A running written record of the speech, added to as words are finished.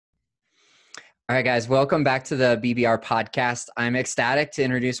All right, guys, welcome back to the BBR podcast. I'm ecstatic to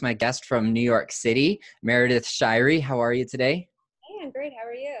introduce my guest from New York City, Meredith Shirey. How are you today? Hey, I'm great. How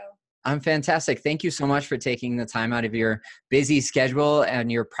are you? I'm fantastic. Thank you so much for taking the time out of your busy schedule and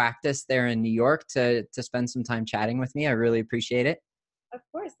your practice there in New York to spend some time chatting with me. I really appreciate it. Of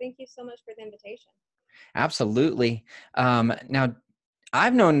course. Thank you so much for the invitation. Absolutely. Now,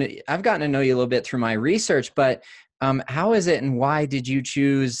 I've gotten to know you a little bit through my research, but how is it and why did you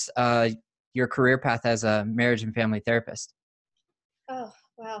choose your career path as a marriage and family therapist? Oh,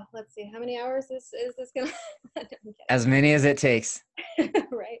 wow. Let's see. How many hours is this going to I'm As many as it takes. kidding.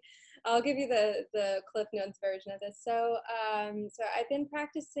 Right. I'll give you the Cliff Notes version of this. So I've been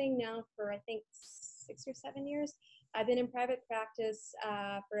practicing now for, I think, 6 or 7 years. I've been in private practice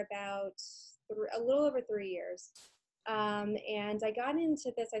for about a little over 3 years. And I got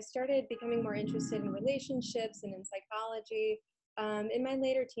into this, I started becoming more interested in relationships and in psychology in my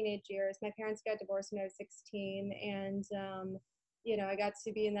later teenage years. My parents got divorced when I was 16, and I got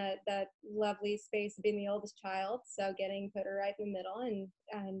to be in that lovely space of being the oldest child, so getting put right in the middle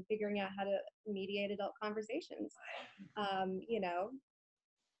and figuring out how to mediate adult conversations. You know,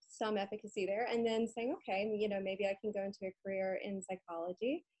 some efficacy there, and then saying, okay, maybe I can go into a career in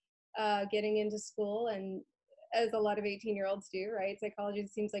psychology, getting into school, and as a lot of 18-year-olds do, right? Psychology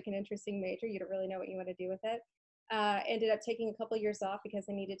seems like an interesting major. You don't really know what you want to do with it. Ended up taking a couple years off because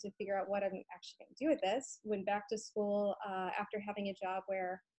I needed to figure out what I'm actually going to do with this. Went back to school after having a job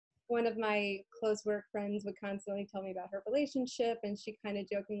where one of my close work friends would constantly tell me about her relationship, and she kind of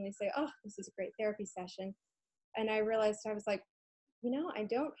jokingly say, "Oh, this is a great therapy session." And I realized, I was like, I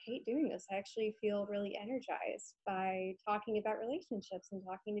don't hate doing this. I actually feel really energized by talking about relationships and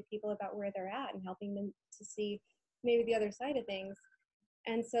talking to people about where they're at and helping them to see maybe the other side of things.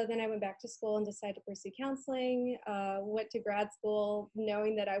 And so then I went back to school and decided to pursue counseling, went to grad school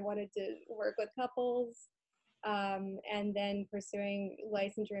knowing that I wanted to work with couples, and then pursuing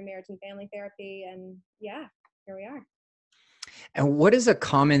licensure in marriage and family therapy. And yeah, here we are. And what is a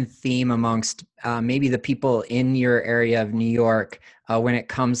common theme amongst maybe the people in your area of New York when it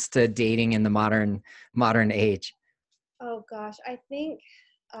comes to dating in the modern age? Oh gosh, I think,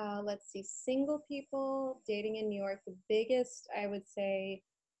 let's see, single people dating in New York, the biggest, I would say,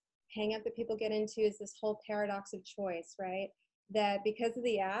 hang up that people get into is this whole paradox of choice, right? That because of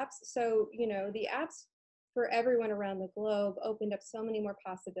the apps, so, the apps for everyone around the globe opened up so many more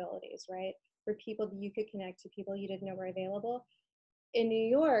possibilities, right? For people that you could connect to, people you didn't know were available. In New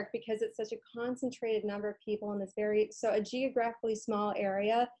York, because it's such a concentrated number of people in this so a geographically small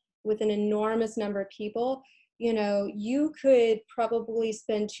area with an enormous number of people, you could probably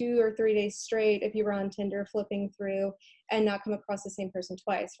spend 2 or 3 days straight if you were on Tinder flipping through and not come across the same person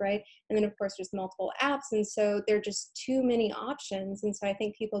twice, right? And then of course there's multiple apps, and so there are just too many options. And so I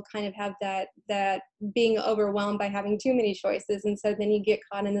think people kind of have that being overwhelmed by having too many choices, and so then you get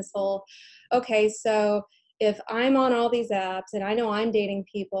caught in this whole, okay, so if I'm on all these apps and I know I'm dating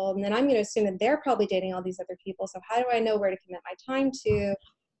people, and then I'm going to assume that they're probably dating all these other people. So how do I know where to commit my time to?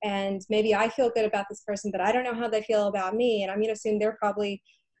 And maybe I feel good about this person, but I don't know how they feel about me. And I'm going to assume they're probably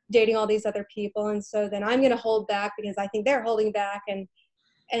dating all these other people. And so then I'm going to hold back because I think they're holding back. And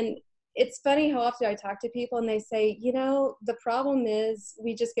it's funny how often I talk to people and they say, the problem is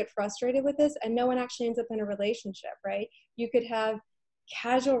we just get frustrated with this and no one actually ends up in a relationship, right? You could have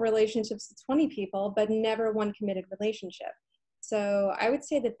casual relationships with 20 people, but never one committed relationship. So I would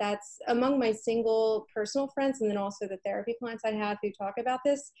say that that's among my single personal friends, and then also the therapy clients I have who talk about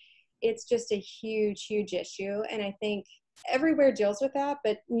this. It's just a huge, huge issue. And I think everywhere deals with that,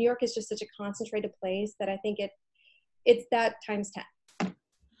 but New York is just such a concentrated place that I think it's that times 10.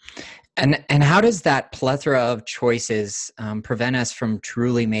 And how does that plethora of choices prevent us from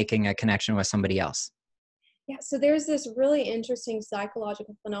truly making a connection with somebody else? Yeah, so there's this really interesting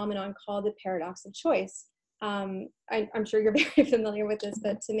psychological phenomenon called the paradox of choice. I'm sure you're very familiar with this,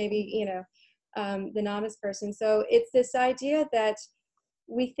 but to maybe, the novice person. So it's this idea that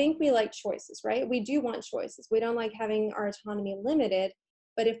we think we like choices, right? We do want choices. We don't like having our autonomy limited,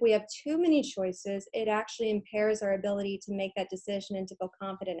 but if we have too many choices, it actually impairs our ability to make that decision and to feel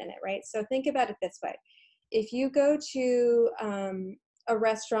confident in it, right? So think about it this way. If you go to a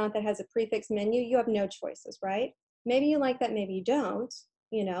restaurant that has a prefix menu, you have no choices, right? Maybe you like that, maybe you don't,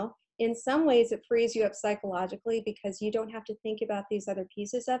 In some ways, it frees you up psychologically because you don't have to think about these other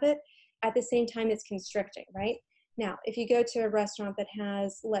pieces of it. At the same time, it's constricting, right? Now, if you go to a restaurant that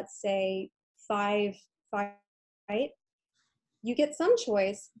has, let's say, five, right? You get some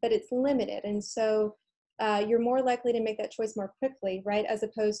choice, but it's limited. And so you're more likely to make that choice more quickly, right? As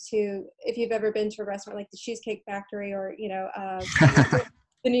opposed to if you've ever been to a restaurant like the Cheesecake Factory or,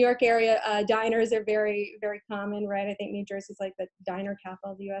 the New York area, diners are very, very common, right? I think New Jersey's like the diner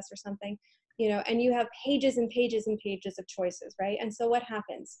capital of the US or something, and you have pages and pages and pages of choices, right? And so what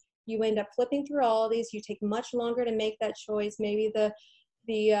happens? You end up flipping through all of these. You take much longer to make that choice. Maybe the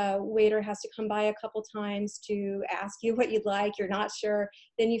waiter has to come by a couple times to ask you what you'd like. You're not sure.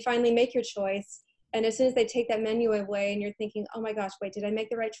 Then you finally make your choice. And as soon as they take that menu away and you're thinking, oh my gosh, wait, did I make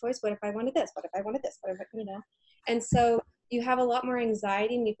the right choice? What if I wanted this? What if I wanted this? What if, And so you have a lot more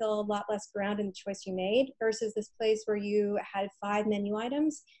anxiety and you feel a lot less grounded in the choice you made versus this place where you had 5 menu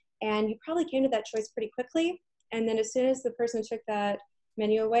items and you probably came to that choice pretty quickly. And then as soon as the person took that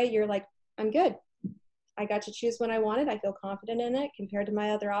menu away, you're like, I'm good. I got to choose when I wanted. I feel confident in it compared to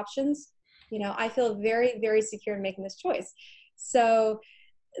my other options. I feel very, very secure in making this choice. So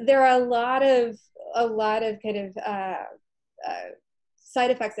there are a lot of kind of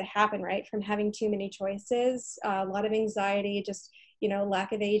side effects that happen, right, from having too many choices. A lot of anxiety, just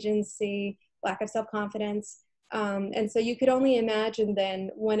lack of agency, lack of self-confidence. And so you could only imagine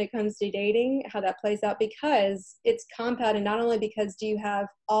then when it comes to dating how that plays out, because it's compounded. Not only because you have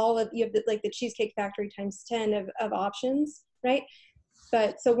the Cheesecake Factory times 10 of options, right?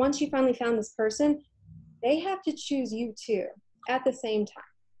 But so once you finally found this person, they have to choose you too at the same time.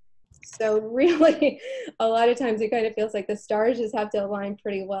 So really, a lot of times it kind of feels like the stars just have to align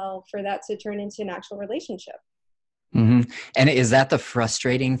pretty well for that to turn into an actual relationship. Mm-hmm. And is that the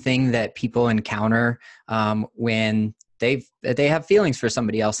frustrating thing that people encounter when they have feelings for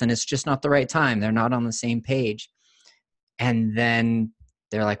somebody else and it's just not the right time? They're not on the same page. And then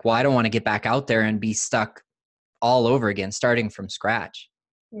they're like, well, I don't want to get back out there and be stuck all over again, starting from scratch.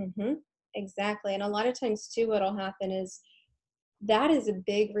 Mm-hmm. Exactly. And a lot of times too, what'll happen is that is a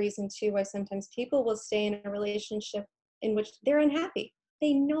big reason too why sometimes people will stay in a relationship in which they're unhappy.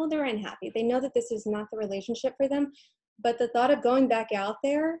 They know they're unhappy. They know that this is not the relationship for them. But the thought of going back out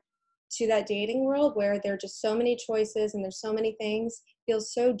there to that dating world where there are just so many choices and there's so many things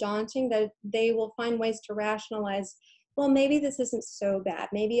feels so daunting that they will find ways to rationalize, well, maybe this isn't so bad.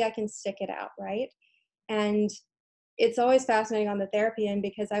 Maybe I can stick it out, right? And it's always fascinating on the therapy end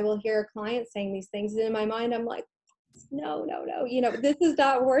because I will hear a client saying these things. And in my mind, I'm like, no, this is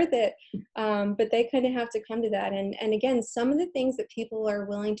not worth it. But they kind of have to come to that. And again, some of the things that people are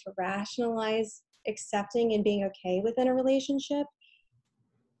willing to rationalize accepting and being okay within a relationship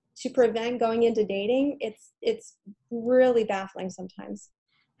to prevent going into dating, it's really baffling sometimes.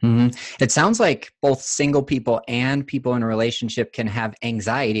 Mm-hmm. It sounds like both single people and people in a relationship can have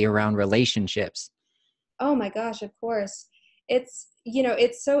anxiety around relationships. Oh my gosh, of course. It's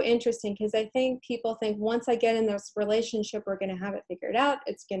so interesting because I think people think once I get in this relationship, we're going to have it figured out.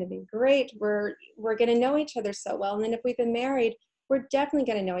 It's going to be great. We're going to know each other so well. And then if we've been married, we're definitely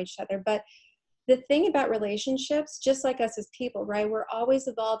going to know each other. But the thing about relationships, just like us as people, right? We're always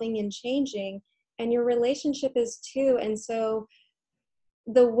evolving and changing, and your relationship is too. And so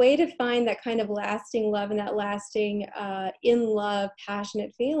the way to find that kind of lasting love and that lasting in love,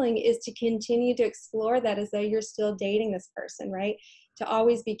 passionate feeling is to continue to explore that as though you're still dating this person, right? To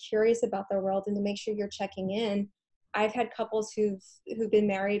always be curious about their world and to make sure you're checking in. I've had couples who've been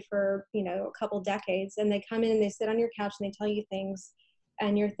married for, a couple decades, and they come in and they sit on your couch and they tell you things,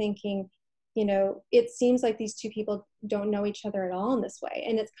 and you're thinking, it seems like these two people don't know each other at all in this way.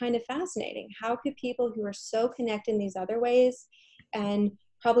 And it's kind of fascinating. How could people who are so connected in these other ways and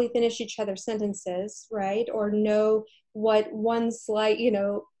probably finish each other's sentences, right? Or know what one slight,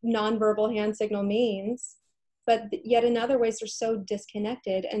 nonverbal hand signal means, but yet in other ways they're so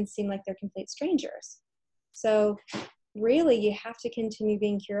disconnected and seem like they're complete strangers. So really you have to continue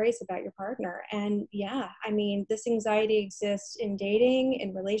being curious about your partner. And yeah, this anxiety exists in dating,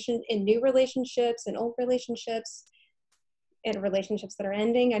 in new relationships, in old relationships, in relationships that are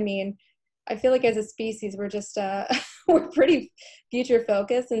ending. I feel like as a species, we're just, we're pretty future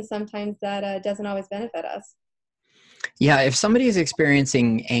focused, and sometimes that doesn't always benefit us. Yeah, if somebody is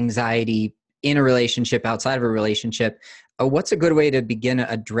experiencing anxiety in a relationship, outside of a relationship, what's a good way to begin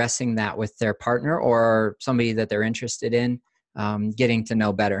addressing that with their partner or somebody that they're interested in getting to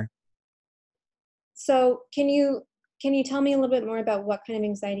know better? So can you tell me a little bit more about what kind of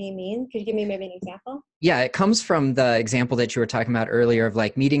anxiety you mean? Could you give me maybe an example? Yeah, it comes from the example that you were talking about earlier of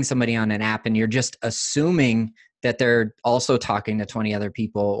like meeting somebody on an app and you're just assuming that they're also talking to 20 other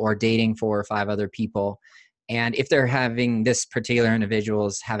people or dating 4 or 5 other people. And if they're having this particular individual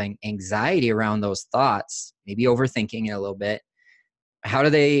is having anxiety around those thoughts, maybe overthinking it a little bit, how do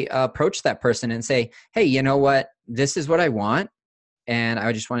they approach that person and say, hey, you know what? This is what I want. And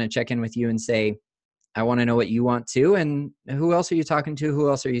I just want to check in with you and say, I want to know what you want too. And who else are you talking to? Who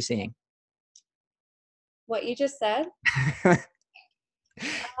else are you seeing? What you just said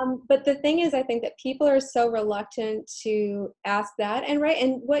But the thing is, I think that people are so reluctant to ask that. And right,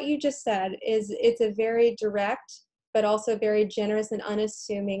 and what you just said is it's a very direct, but also very generous and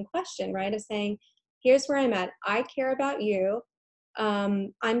unassuming question, right? Of saying, here's where I'm at. I care about you.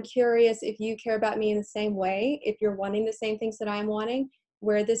 I'm curious if you care about me in the same way, if you're wanting the same things that I'm wanting,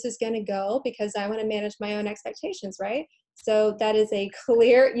 where this is going to go, because I want to manage my own expectations, right? So that is a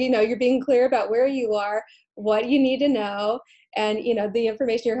clear, you're being clear about where you are, what you need to know, and the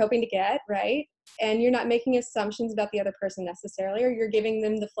information you're hoping to get, right? And you're not making assumptions about the other person necessarily, or you're giving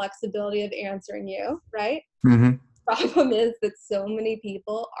them the flexibility of answering you, right? Mm-hmm. Problem is that so many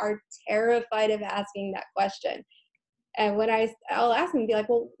people are terrified of asking that question. And when I'll ask them, be like,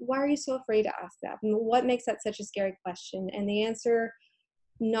 well, why are you so afraid to ask that? And what makes that such a scary question? And the answer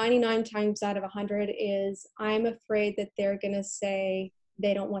 99 times out of 100 is, I'm afraid that they're going to say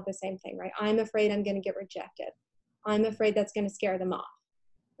they don't want the same thing, right? I'm afraid I'm going to get rejected. I'm afraid that's going to scare them off,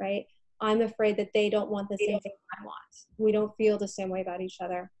 right? I'm afraid that they don't want the same thing I want. We don't feel the same way about each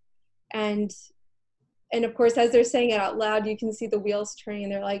other. And of course, as they're saying it out loud, you can see the wheels turning,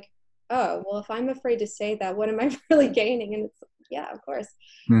 and they're like, oh, well, if I'm afraid to say that, what am I really gaining? And it's, yeah, of course,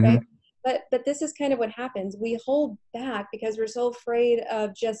 Mm-hmm. right? But this is kind of what happens. We hold back because we're so afraid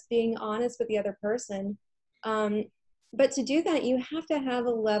of just being honest with the other person. But to do that, you have to have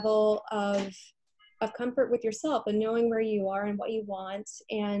a level of comfort with yourself and knowing where you are and what you want,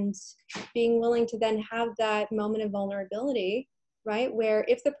 and being willing to then have that moment of vulnerability, right? Where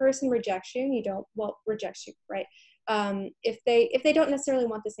if the person rejects you, and rejects you, right? If they don't necessarily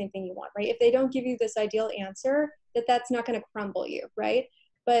want the same thing you want, right? If they don't give you this ideal answer, that's not going to crumble you, right?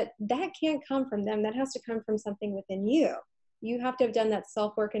 But that can't come from them. That has to come from something within you. You have to have done that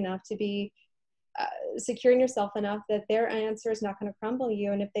self-work enough to be secure in yourself enough that their answer is not going to crumble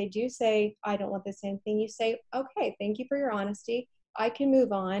you. And if they do say, I don't want the same thing, you say, okay, thank you for your honesty. I can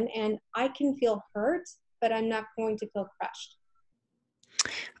move on, and I can feel hurt, but I'm not going to feel crushed.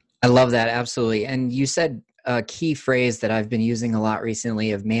 I love that. Absolutely. And you said a key phrase that I've been using a lot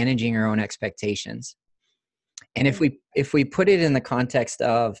recently of managing our own expectations. And if we put it in the context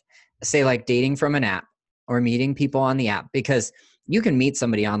of, say, like dating from an app or meeting people on the app, because you can meet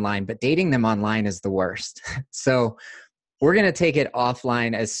somebody online, but dating them online is the worst. So we're going to take it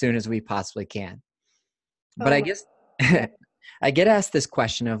offline as soon as we possibly can. But Oh I my, guess yeah. I get asked this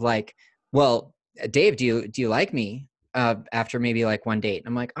question of like, well, Dave, do you like me? After maybe like one date.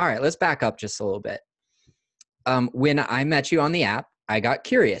 I'm like, all right, let's back up just a little bit. When I met you on the app, I got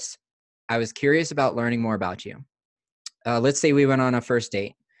curious. I was curious about learning more about you. Let's say we went on a first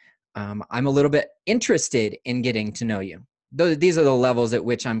date. I'm a little bit interested in getting to know you. These are the levels at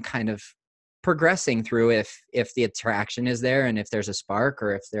which I'm kind of progressing through if the attraction is there, and if there's a spark,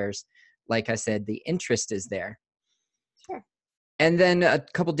 or if there's, like I said, the interest is there. Sure. And then a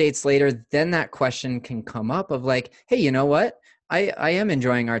couple dates later, then that question can come up of like, hey, you know what? I am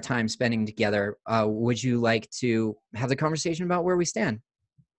enjoying our time spending together. Would you like to have the conversation about where we stand?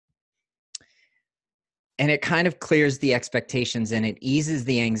 And it kind of clears the expectations, and it eases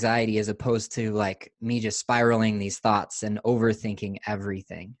the anxiety, as opposed to like me just spiraling these thoughts and overthinking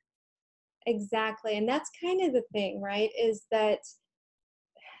everything. Exactly. And that's kind of the thing, right? Is that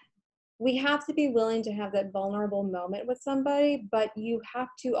we have to be willing to have that vulnerable moment with somebody, but you have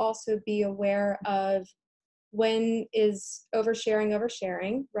to also be aware of when is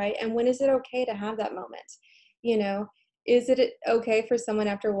oversharing, right? And when is it okay to have that moment? You know, is it okay for someone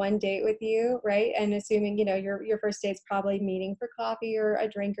after one date with you, right? And assuming, your first date's probably meeting for coffee or a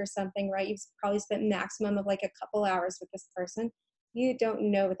drink or something, right? You've probably spent maximum of like a couple hours with this person. You don't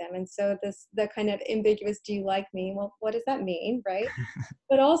know them. And so the kind of ambiguous, do you like me? Well, what does that mean, right?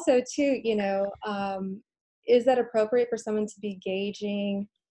 But also too, is that appropriate for someone to be gauging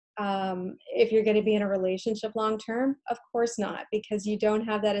if you're going to be in a relationship long term? Of course not, because you don't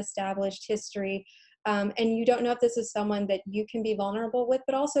have that established history. And you don't know if this is someone that you can be vulnerable with,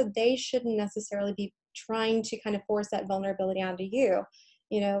 but also they shouldn't necessarily be trying to kind of force that vulnerability onto you.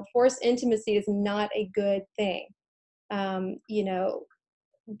 Forced intimacy is not a good thing. Um, you know,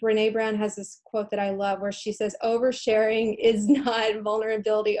 Brene Brown has this quote that I love where she says, oversharing is not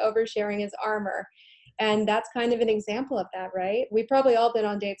vulnerability, oversharing is armor. And that's kind of an example of that, right? We've probably all been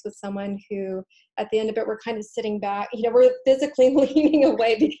on dates with someone who, at the end of it, we're kind of sitting back, we're physically leaning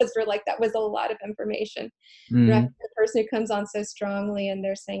away because we're like, that was a lot of information. Mm-hmm. The person who comes on so strongly and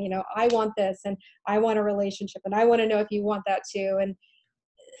they're saying, I want this, and I want a relationship, and I want to know if you want that too. And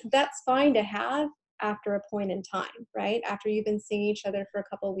that's fine to have after a point in time, right? After you've been seeing each other for a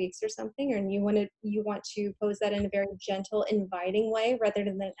couple of weeks or something, and you want to pose that in a very gentle, inviting way rather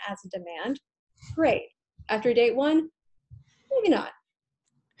than as a demand. Great. After date one, maybe not.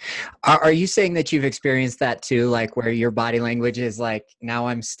 Are you saying that you've experienced that too? Like where your body language is like, now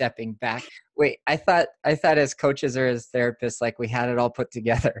I'm stepping back. Wait, I thought as coaches or as therapists, like we had it all put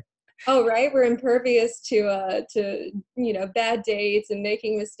together. Oh, right. We're impervious to bad dates and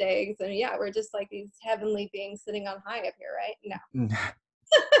making mistakes, and yeah, we're just like these heavenly beings sitting on high up here, right? No,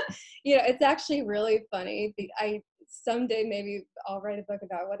 it's actually really funny. I someday maybe I'll write a book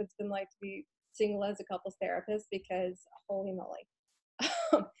about what it's been like to be single as a couples therapist, because holy moly.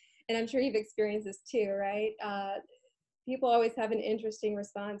 And I'm sure you've experienced this too, right? People always have an interesting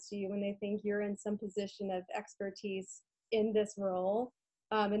response to you when they think you're in some position of expertise in this role,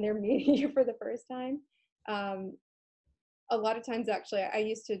 and they're meeting you for the first time. A lot of times, actually, I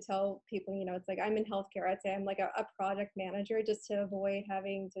used to tell people, it's like I'm in healthcare. I'd say I'm like a project manager, just to avoid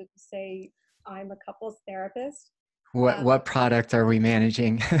having to say I'm a couples therapist. What product are we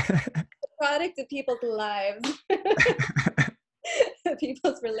managing? Product of people's lives,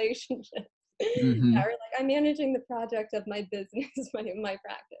 people's relationships. Hmm. Yeah, or like I'm managing the project of my business, my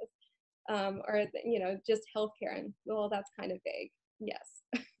practice, or just healthcare. And well, that's kind of vague.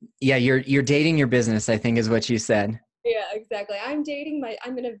 Yes. Yeah, you're dating your business, I think is what you said. Yeah, exactly. I'm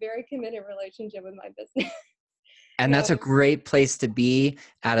in a very committed relationship with my business. And No, that's a great place to be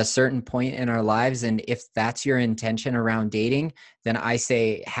at a certain point in our lives. And if that's your intention around dating, then I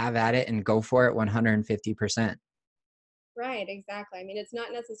say have at it and go for it 150%. right, exactly. I mean, it's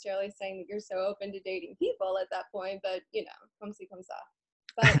not necessarily saying that you're so open to dating people at that point, but come see, come saw.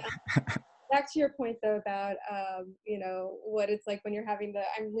 But back to your point though about what it's like when you're having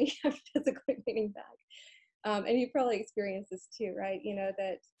I'm physically leaning back. And you probably experienced this too, right?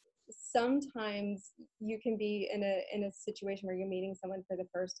 That sometimes you can be in a situation where you're meeting someone for the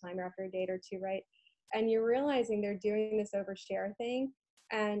first time or after a date or two, right? And you're realizing they're doing this overshare thing,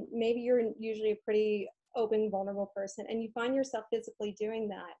 and maybe you're usually a pretty open, vulnerable person, and you find yourself physically doing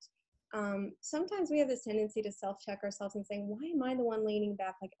that. Sometimes we have this tendency to self-check ourselves and saying, why am I the one leaning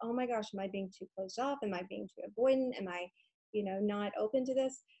back? Like, oh my gosh, am I being too closed off? Am I being too avoidant? Am I, not open to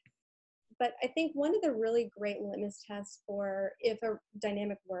this? But I think one of the really great litmus tests for if a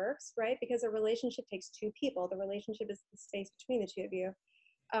dynamic works, right? Because a relationship takes two people. The relationship is the space between the two of you.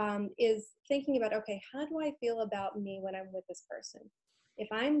 Is thinking about, okay, how do I feel about me when I'm with this person? If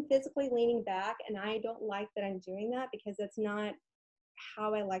I'm physically leaning back and I don't like that I'm doing that, because that's not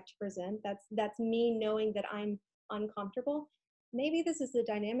how I like to present, that's me knowing that I'm uncomfortable, maybe this is the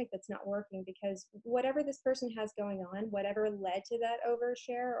dynamic that's not working, because whatever this person has going on, whatever led to that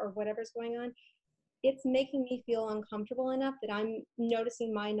overshare or whatever's going on, it's making me feel uncomfortable enough that I'm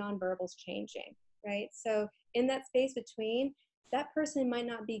noticing my nonverbals changing, right? So in that space between, that person might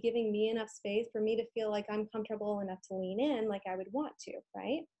not be giving me enough space for me to feel like I'm comfortable enough to lean in like I would want to,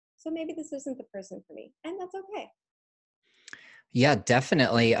 right? So maybe this isn't the person for me, and that's okay. Yeah,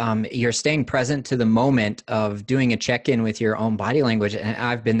 definitely. You're staying present to the moment of doing a check-in with your own body language. And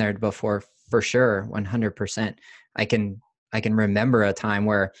I've been there before for sure, 100%. I can I can remember a time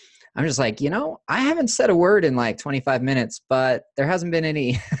where I'm just like, I haven't said a word in like 25 minutes, but there hasn't been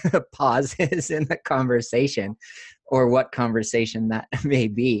any pauses in the conversation or what conversation that may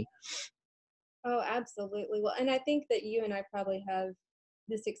be. Oh, absolutely. Well, and I think that you and I probably have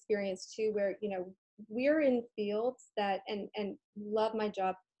this experience too, where, we're in fields that, and love my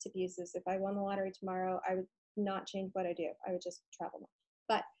job to pieces. If I won the lottery tomorrow, I would not change what I do. I would just travel more.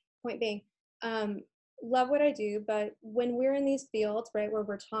 But point being, um, love what I do. But when we're in these fields, right, where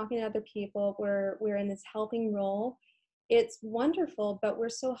we're talking to other people, where we're in this helping role, it's wonderful, but we're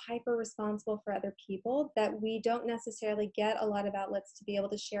so hyper responsible for other people that we don't necessarily get a lot of outlets to be able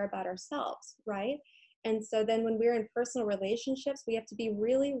to share about ourselves, right? And so then when we're in personal relationships, we have to be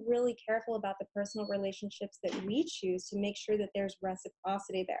really, really careful about the personal relationships that we choose to make sure that there's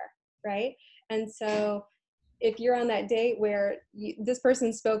reciprocity there, right? And so if you're on that date where this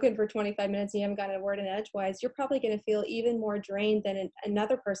person's spoken for 25 minutes and you haven't gotten a word in edgewise, you're probably going to feel even more drained than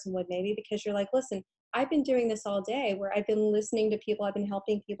another person would, maybe, because you're like, listen, I've been doing this all day, where I've been listening to people, I've been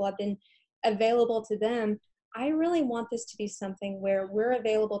helping people, I've been available to them. I really want this to be something where we're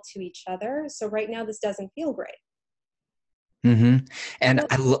available to each other. So right now this doesn't feel great. Hmm. And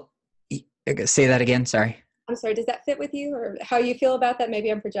So, say that again. Sorry. I'm sorry, does that fit with you, or how you feel about that?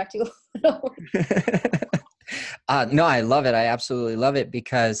 Maybe I'm projecting a little. No, I love it. I absolutely love it,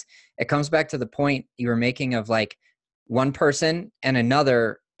 because it comes back to the point you were making of like one person and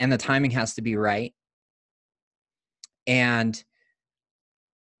another, and the timing has to be right. And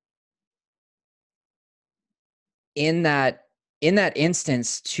in that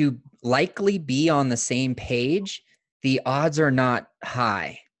instance, to likely be on the same page, the odds are not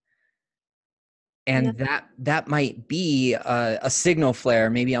high. No, And that might be a signal flare,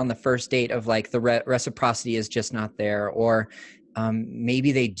 maybe on the first date, of like the reciprocity is just not there. Or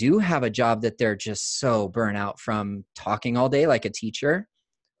maybe they do have a job that they're just so burnt out from talking all day, like a teacher,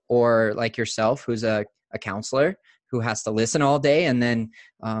 or like yourself, who's a counselor who has to listen all day, and then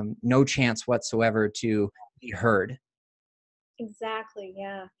no chance whatsoever to be heard. exactly.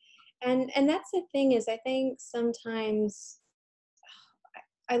 Yeah. And that's the thing is I think sometimes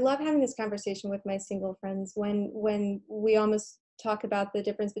I love having this conversation with my single friends when we almost talk about the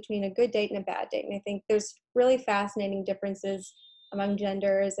difference between a good date and a bad date. And I think there's really fascinating differences among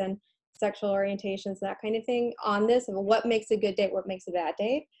genders and sexual orientations, that kind of thing, on this of what makes a good date, what makes a bad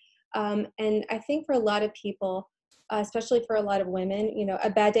date. And I think for a lot of people, especially for a lot of women, you know, a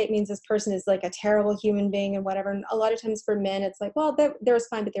bad date means this person is like a terrible human being and whatever. And a lot of times for men, it's like, well, there was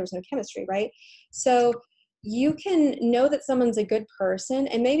fine, but there was no chemistry, right? So you can know that someone's a good person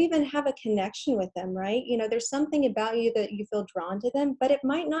and maybe even have a connection with them, right? You know, there's something about you that you feel drawn to them, but it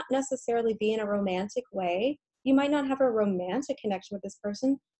might not necessarily be in a romantic way. You might not have a romantic connection with this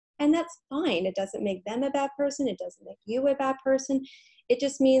person, and that's fine. It doesn't make them a bad person. It doesn't make you a bad person. It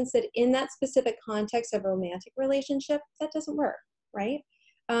just means that in that specific context of a romantic relationship, that doesn't work, right?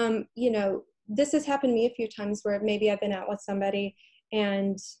 You know, this has happened to me a few times where maybe I've been out with somebody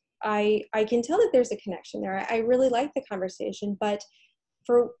and I can tell that there's a connection there. I really like the conversation, but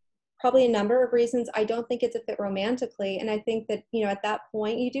for probably a number of reasons, I don't think it's a fit romantically. And I think that, you know, at that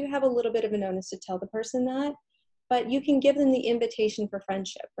point, you do have a little bit of an onus to tell the person that, but you can give them the invitation for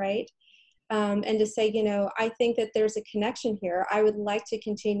friendship, right? And to say, you know, I think that there's a connection here. I would like to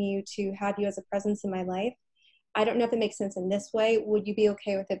continue to have you as a presence in my life. I don't know if it makes sense in this way. Would you be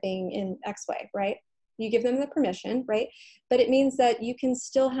okay with it being in X way, right? You give them the permission, right? But it means that you can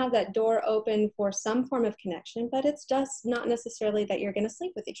still have that door open for some form of connection, but it's just not necessarily that you're going to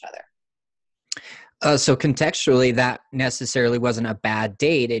sleep with each other. So contextually, that necessarily wasn't a bad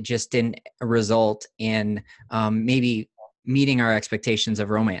date. It just didn't result in maybe meeting our expectations of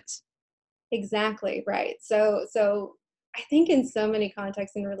romance. Exactly, right. So I think in so many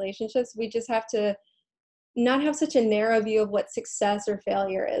contexts in relationships, we just have to not have such a narrow view of what success or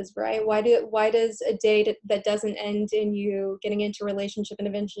failure is, right? Why does a date that doesn't end in you getting into a relationship and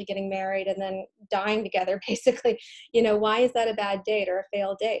eventually getting married and then dying together, basically, you know, why is that a bad date or a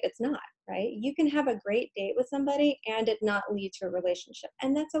failed date? It's not, right? You can have a great date with somebody and it not lead to a relationship,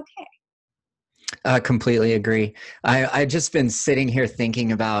 and that's okay. Completely agree. I just been sitting here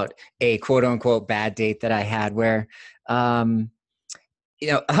thinking about a quote unquote bad date that I had where, um,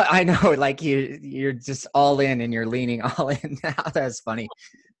 you know, I know like you're just all in and you're leaning all in now. That's funny.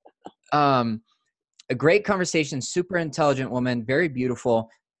 Um, a great conversation, super intelligent woman, very beautiful,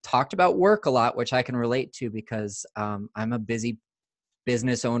 talked about work a lot, which I can relate to because I'm a busy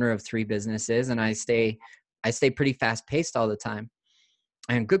business owner of 3 businesses, and I stay pretty fast paced all the time.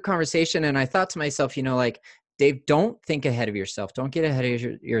 And good conversation. And I thought to myself, you know, like, Dave, don't think ahead of yourself. Don't get ahead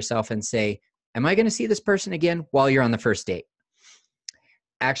of yourself and say, am I going to see this person again while you're on the first date?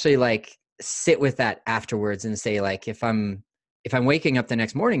 Actually, like, sit with that afterwards and say, like, if I'm waking up the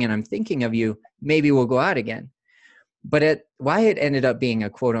next morning and I'm thinking of you, maybe we'll go out again. But why it ended up being a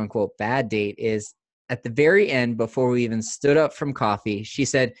quote unquote bad date is at the very end, before we even stood up from coffee, she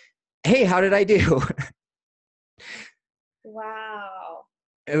said, hey, how did I do? Wow.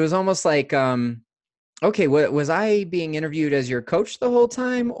 It was almost like, okay, was I being interviewed as your coach the whole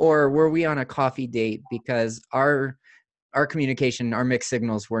time, or were we on a coffee date because our communication, our mixed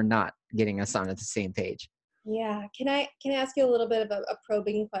signals were not getting us on at the same page? Yeah. Can I ask you a little bit of a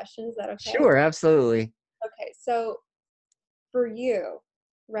probing question? Is that okay? Sure, absolutely. Okay. So for you,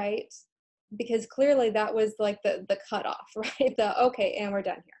 right? Because clearly that was like the cutoff, right? The okay, and we're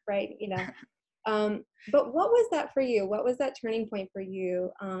done here, right? You know. But what was that for you? What was that turning point for you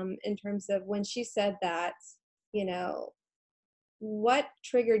in terms of when she said that? You know, what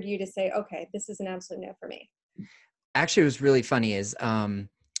triggered you to say, okay, this is an absolute no for me? Actually, it was really funny is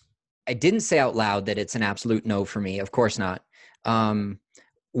I didn't say out loud that it's an absolute no for me. Of course not. Um,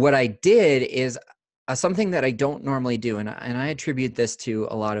 what I did is something that I don't normally do, and I attribute this to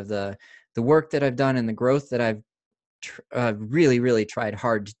a lot of the work that I've done and the growth that I've really, really tried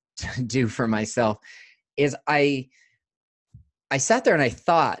hard to do for myself, is I sat there and I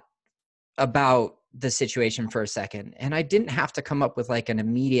thought about the situation for a second, and I didn't have to come up with like an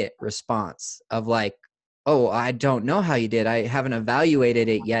immediate response of like, oh, I don't know how you did. I haven't evaluated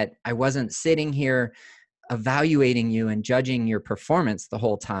it yet. I wasn't sitting here evaluating you and judging your performance the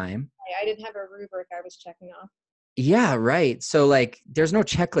whole time. I didn't have a rubric I was checking off. Yeah, right. So like there's no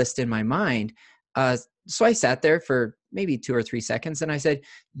checklist in my mind. so I sat there for maybe 2 or 3 seconds and I said,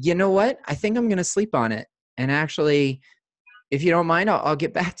 you know what? I think I'm going to sleep on it. And actually, if you don't mind, I'll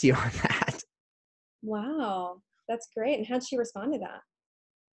get back to you on that. Wow, that's great. And how'd she respond to that?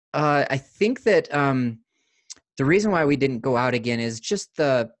 I think that the reason why we didn't go out again is just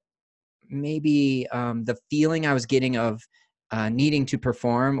the feeling I was getting of needing to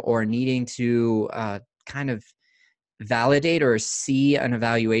perform or needing to kind of validate or see an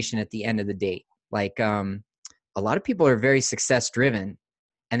evaluation at the end of the date. Like a lot of people are very success driven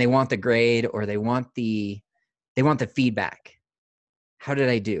and they want the grade or they want the feedback. How did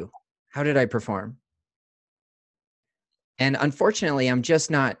I do? How did I perform? And unfortunately, I'm just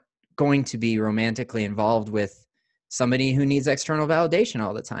not going to be romantically involved with somebody who needs external validation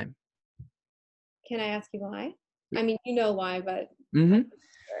all the time. Can I ask you why? I mean, you know why, but Mm-hmm. I'm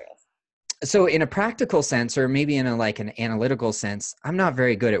curious. So in a practical sense, or maybe in an analytical sense, I'm not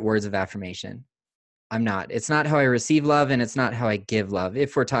very good at words of affirmation. I'm not. It's not how I receive love and it's not how I give love.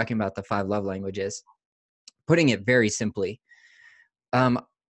 If we're talking about the 5 love languages, putting it very simply, on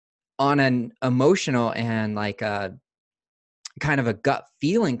an emotional and like a kind of a gut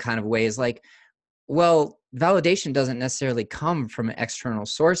feeling kind of way is like, well, validation doesn't necessarily come from external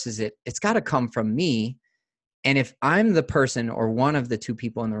sources. It's got to come from me. And if I'm the person or one of the 2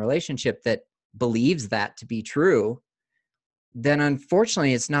 people in the relationship that believes that to be true, then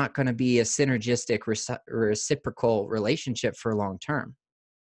unfortunately it's not going to be a synergistic reciprocal relationship for long term.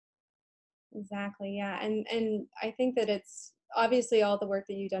 Exactly. Yeah. And I think that it's obviously all the work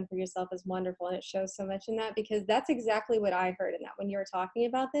that you've done for yourself is wonderful, and it shows so much in that, because that's exactly what I heard in that when you were talking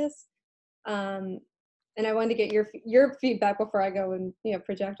about this. Um, and I wanted to get your feedback before I go and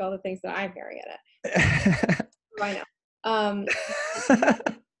project all the things that I'm hearing in it. Why not?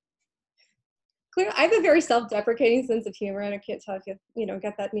 Clearly, I have a very self-deprecating sense of humor, and I can't tell if you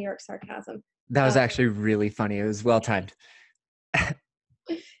get that New York sarcasm. That was actually really funny. It was well timed.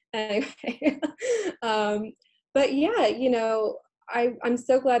 Anyway, but yeah, I'm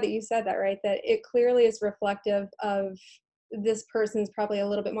so glad that you said that, right? That it clearly is reflective of this person's probably a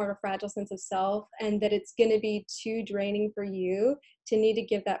little bit more of a fragile sense of self, and that it's going to be too draining for you to need to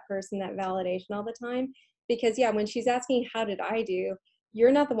give that person that validation all the time. Because yeah, when she's asking, how did I do?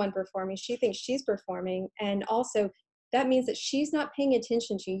 You're not the one performing. She thinks she's performing. And also that means that she's not paying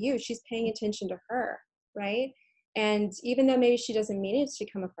attention to you. She's paying attention to her, right? And even though maybe she doesn't mean it to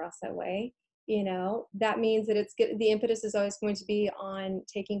come across that way, that means that the impetus is always going to be on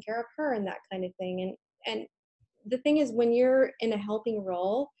taking care of her and that kind of thing. And the thing is, when you're in a helping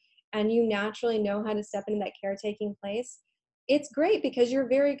role and you naturally know how to step into that caretaking place, it's great because you're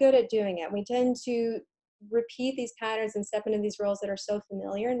very good at doing it. We tend to repeat these patterns and step into these roles that are so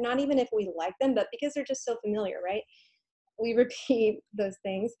familiar, not even if we like them, but because they're just so familiar, right? We repeat those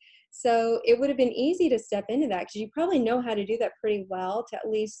things. So it would have been easy to step into that because you probably know how to do that pretty well, to at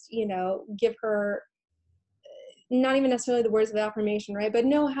least, give her not even necessarily the words of affirmation, right? But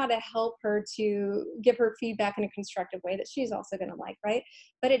know how to help her, to give her feedback in a constructive way that she's also going to like, right?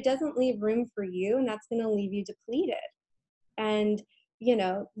 But it doesn't leave room for you, and that's going to leave you depleted. And,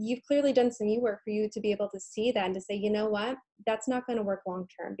 you've clearly done some work for you to be able to see that and to say, you know what, that's not going to work long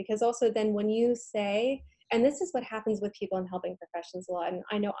term. Because also then when you say, and this is what happens with people in helping professions a lot, and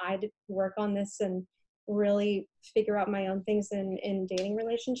I know I did work on this and really figure out my own things in dating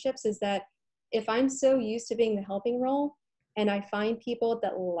relationships, is that if I'm so used to being the helping role and I find people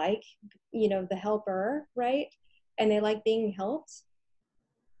that like, the helper, right? And they like being helped,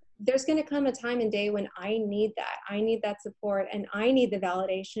 there's going to come a time and day when I need that. I need that support and I need the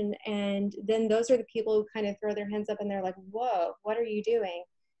validation. And then those are the people who kind of throw their hands up and they're like, whoa, what are you doing?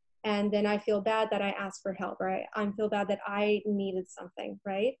 And then I feel bad that I asked for help, right? I feel bad that I needed something,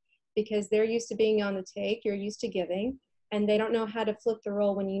 right? Because they're used to being on the take, you're used to giving, and they don't know how to flip the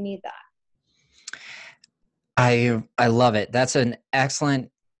role when you need that. I love it. That's an excellent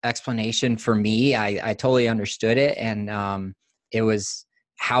explanation for me. I totally understood it. And it was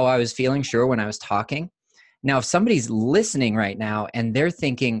how I was feeling, sure, when I was talking. Now, if somebody's listening right now and they're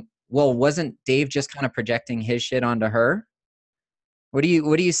thinking, well, wasn't Dave just kind of projecting his shit onto her? What do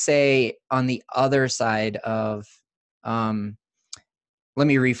you say on the other side of, let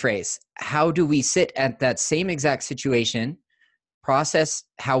me rephrase. How do we sit at that same exact situation, process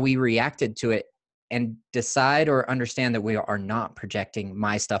how we reacted to it, and decide or understand that we are not projecting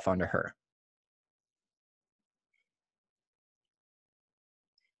my stuff onto her?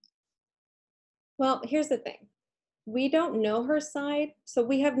 Well, here's the thing. We don't know her side, so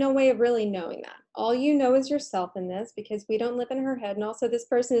we have no way of really knowing that. All you know is yourself in this, because we don't live in her head. And also this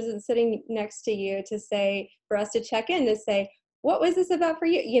person isn't sitting next to you to say, for us to check in to say, what was this about for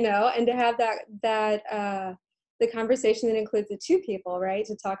you? You know, and to have the conversation that includes the two people, right?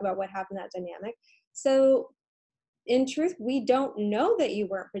 To talk about what happened, that dynamic. So in truth, we don't know that you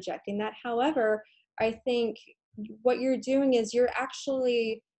weren't projecting that. However, I think what you're doing is you're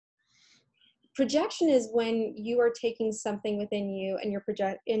actually, projection is when you are taking something within you and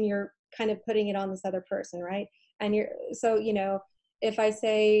you're kind of putting it on this other person, right? And you're, so, you know, if I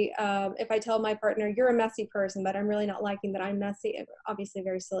say, if I tell my partner, you're a messy person, but I'm really not liking that I'm messy, obviously a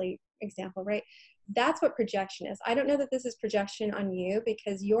very silly example, right? That's what projection is. I don't know that this is projection on you,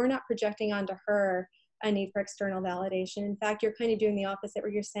 because you're not projecting onto her a need for external validation. In fact, you're kind of doing the opposite,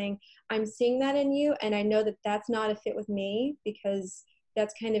 where you're saying, I'm seeing that in you, and I know that that's not a fit with me, because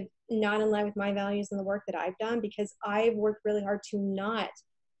that's kind of not in line with my values and the work that I've done, because I've worked really hard to not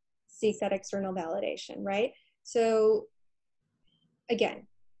seek that external validation, right? So again,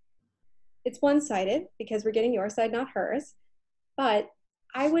 it's one-sided because we're getting your side, not hers. But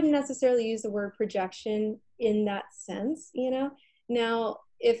I wouldn't necessarily use the word projection in that sense, you know? Now,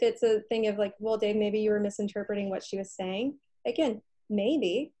 if it's a thing of like, well, Dave, maybe you were misinterpreting what she was saying. Again,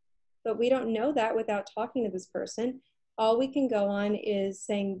 maybe, but we don't know that without talking to this person. All we can go on is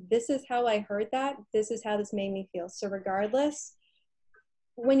saying, this is how I heard that. This is how this made me feel. So regardless,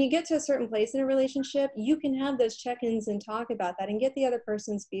 when you get to a certain place in a relationship, you can have those check-ins and talk about that and get the other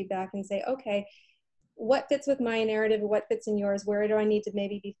person's feedback and say, okay, what fits with my narrative, what fits in yours, where do I need to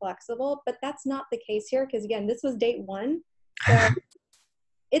maybe be flexible? But that's not the case here, because again, this was date one. So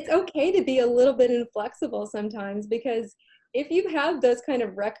it's okay to be a little bit inflexible sometimes, because if you have those kind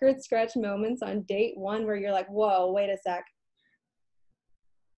of record scratch moments on date one where you're like, whoa, wait a sec,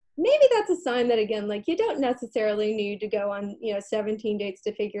 maybe that's a sign that, again, like, you don't necessarily need to go on, you know, 17 dates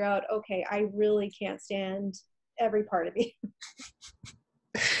to figure out, okay, I really can't stand every part of you.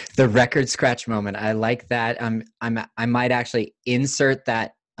 The record scratch moment. I like that. I might actually insert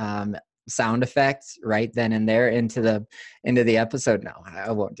that sound effect right then and there into the episode. No,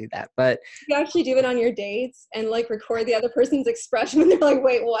 I won't do that. But You actually do it on your dates and like record the other person's expression when they're like,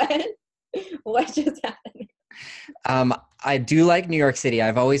 wait, what? What just happened? I do like New York City.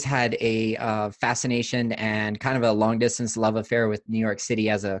 I've always had a fascination and kind of a long distance love affair with New York City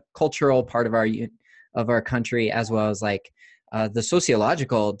as a cultural part of our country, as well as like the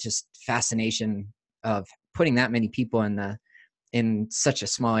sociological just fascination of putting that many people in such a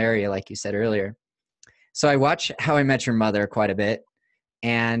small area, like you said earlier. So I watch How I Met Your Mother quite a bit,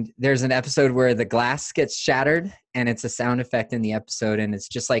 and there's an episode where the glass gets shattered, and it's a sound effect in the episode, and it's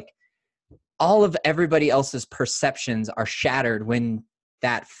just like all of everybody else's perceptions are shattered when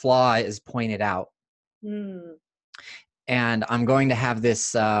that flaw is pointed out. Mm. And I'm going to have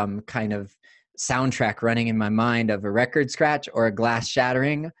this kind of soundtrack running in my mind of a record scratch or a glass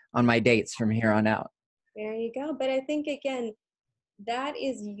shattering on my dates from here on out. There you go. But I think, again, that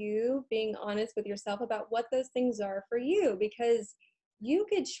is you being honest with yourself about what those things are for you, because you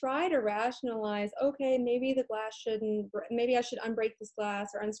could try to rationalize, okay, maybe the glass shouldn't, maybe I should unbreak this glass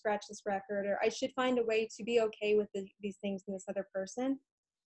or unscratch this record, or I should find a way to be okay with these things in this other person.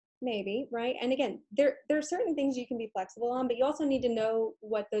 Maybe, right? And again, there are certain things you can be flexible on, but you also need to know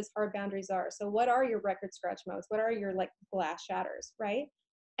what those hard boundaries are. So what are your record scratch modes? What are your like glass shatters, right?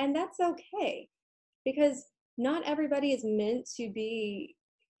 And that's okay, because not everybody is meant to be,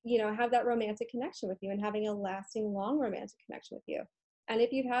 you know, have that romantic connection with you and having a lasting, long romantic connection with you. And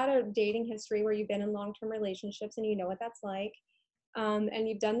if you've had a dating history where you've been in long-term relationships and you know what that's like, and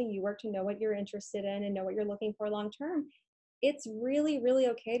you've done the you work to know what you're interested in and know what you're looking for long-term, it's really, really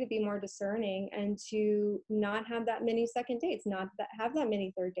okay to be more discerning and to not have that many second dates, not have that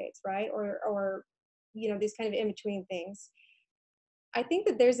many third dates, right? Or, you know, these kind of in-between things. I think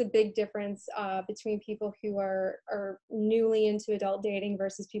that there's a big difference between people who are newly into adult dating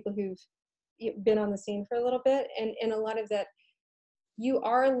versus people who've been on the scene for a little bit. And a lot of that, you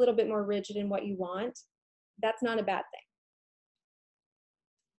are a little bit more rigid in what you want. That's not a bad thing.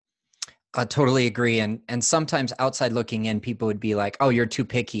 I totally agree. And sometimes outside looking in, people would be like, oh, you're too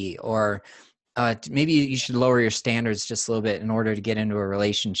picky, or maybe you should lower your standards just a little bit in order to get into a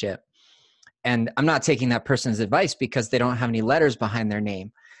relationship. And I'm not taking that person's advice because they don't have any letters behind their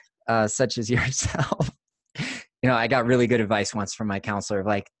name, such as yourself. You know, I got really good advice once from my counselor of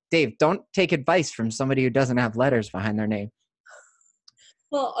like, Dave, don't take advice from somebody who doesn't have letters behind their name.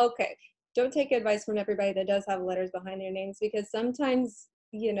 Well, okay. Don't take advice from everybody that does have letters behind their names, because sometimes,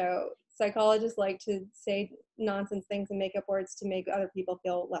 you know, psychologists like to say nonsense things and make up words to make other people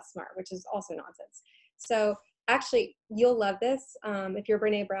feel less smart, which is also nonsense. So actually, you'll love this. If you're a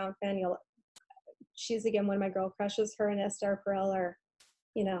Brene Brown fan, she's, again, one of my girl crushes. Her and Esther Perel are,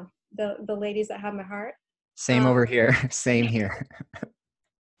 you know, the ladies that have my heart. Same over here. Same here.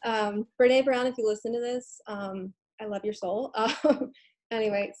 Brene Brown, if you listen to this, I love your soul.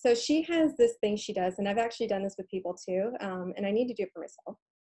 Anyway, so she has this thing she does, and I've actually done this with people too, and I need to do it for myself,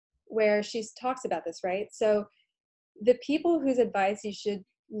 where she talks about this, right? So the people whose advice you should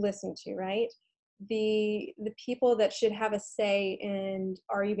listen to, right? The people that should have a say in,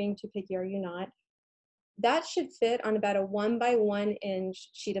 are you being too picky, are you not? That should fit on about a 1 by 1 inch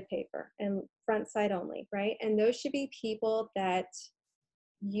sheet of paper and front side only, right? And those should be people that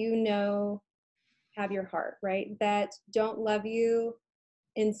you know have your heart, right? That don't love you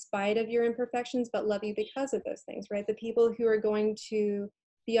in spite of your imperfections, but love you because of those things, right? The people who are going to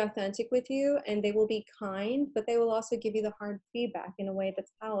be authentic with you, and they will be kind, but they will also give you the hard feedback in a way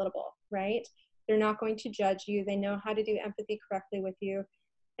that's palatable, right? They're not going to judge you. They know how to do empathy correctly with you.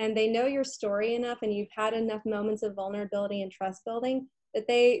 And they know your story enough, and you've had enough moments of vulnerability and trust building that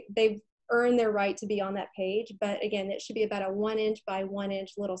they've earned their right to be on that page. But again, it should be about a 1 inch by 1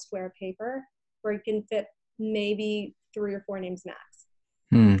 inch little square paper where you can fit maybe 3 or 4 names max.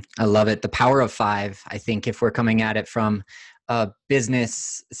 I love it. The power of five, I think, if we're coming at it from a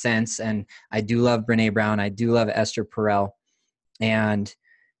business sense, and I do love Brene Brown, I do love Esther Perel. And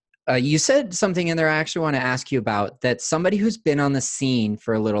you said something in there I actually want to ask you about, that somebody who's been on the scene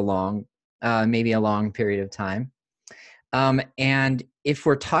for a little long, maybe a long period of time. And if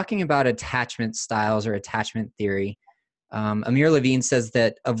we're talking about attachment styles or attachment theory, Amir Levine says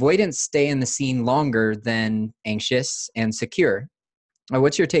that avoidants stay in the scene longer than anxious and secure.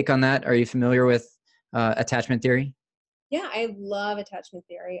 What's your take on that? Are you familiar with attachment theory? Yeah, I love attachment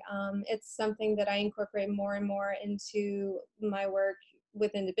theory. It's something that I incorporate more and more into my work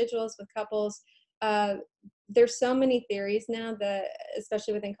with individuals, with couples. Uh, there's so many theories now that,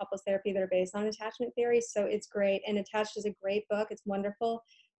 especially within couples therapy, that are based on attachment theory. So it's great. And Attached is a great book. It's wonderful.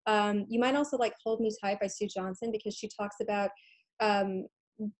 You might also like Hold Me Tight by Sue Johnson, because she talks about, um,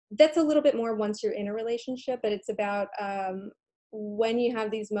 that's a little bit more once you're in a relationship, but it's about when you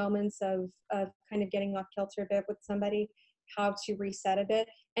have these moments of kind of getting off kilter a bit with somebody, how to reset a bit.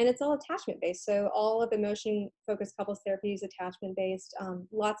 And it's all attachment based. So all of emotion focused couples therapy is attachment based.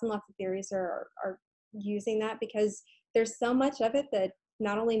 Lots and lots of theories are using that, because there's so much of it that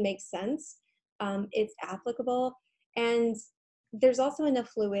not only makes sense, it's applicable, and there's also enough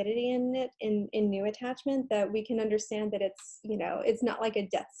fluidity in it in new attachment that we can understand that it's, it's not like a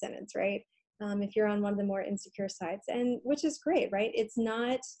death sentence, right? If you're on one of the more insecure sides, and which is great, right? It's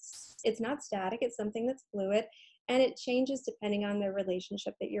not static. It's something that's fluid, and it changes depending on the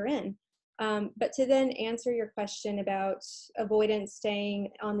relationship that you're in. But to then answer your question about avoidance staying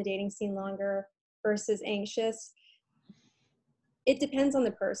on the dating scene longer versus anxious, it depends on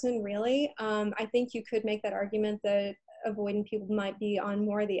the person, really. I think you could make that argument that avoidant people might be on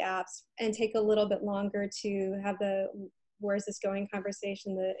more of the apps and take a little bit longer to have the where's this going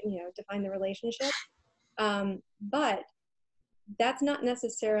conversation, that define the relationship. But that's not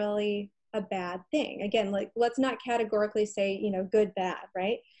necessarily a bad thing. Again, like, let's not categorically say, good, bad,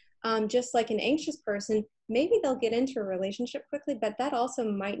 right? Just like an anxious person, maybe they'll get into a relationship quickly, but that also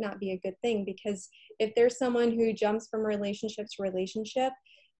might not be a good thing, because if there's someone who jumps from relationship to relationship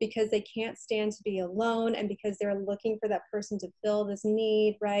because they can't stand to be alone, and because they're looking for that person to fill this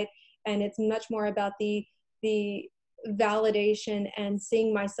need, right? And it's much more about the validation and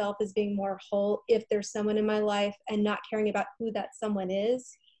seeing myself as being more whole if there's someone in my life, and not caring about who that someone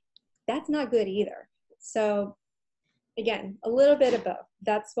is, that's not good either. So again, a little bit of both.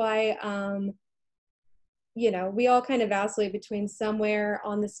 That's why we all kind of vacillate between somewhere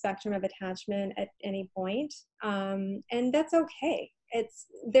on the spectrum of attachment at any point, and that's okay.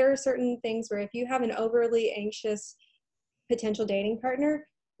 There are certain things where if you have an overly anxious potential dating partner,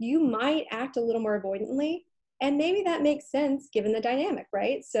 you might act a little more avoidantly. And maybe that makes sense given the dynamic,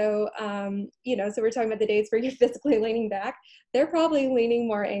 right? So, so we're talking about the dates where you're physically leaning back. They're probably leaning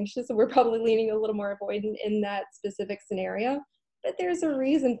more anxious, and we're probably leaning a little more avoidant in that specific scenario. But there's a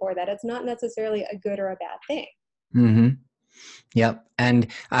reason for that. It's not necessarily a good or a bad thing. Mm-hmm. Yep. And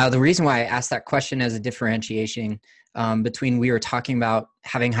the reason why I asked that question as a differentiation between, we were talking about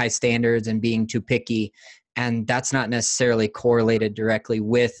having high standards and being too picky, and that's not necessarily correlated directly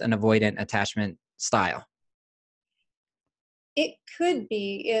with an avoidant attachment style. It could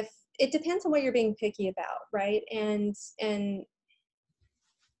be, if it depends on what you're being picky about, right? And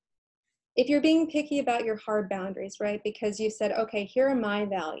if you're being picky about your hard boundaries, right? Because you said, okay, here are my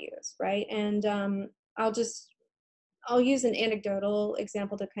values, right? And I'll use an anecdotal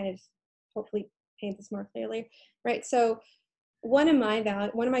example to kind of hopefully paint this more clearly, right? So one of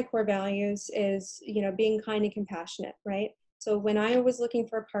my core values is, being kind and compassionate, right? So when I was looking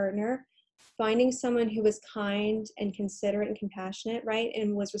for a partner, finding someone who was kind and considerate and compassionate, right,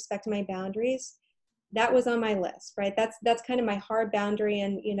 and was respecting my boundaries, that was on my list, right? That's kind of my hard boundary.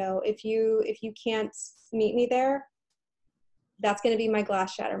 And if you can't meet me there, that's going to be my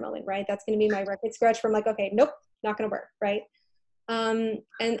glass shatter moment, right? That's going to be my record scratch from like, okay, nope, not going to work, right? And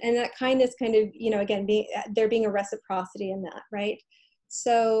that kindness kind of, again, there being a reciprocity in that, right?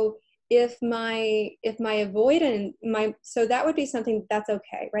 So if my avoidant, so that would be something that's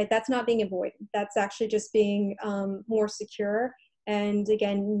okay, right? That's not being avoidant. That's actually just being more secure. And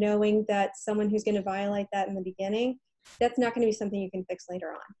again, knowing that someone who's going to violate that in the beginning, that's not going to be something you can fix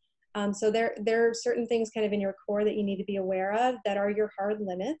later on. So there are certain things kind of in your core that you need to be aware of that are your hard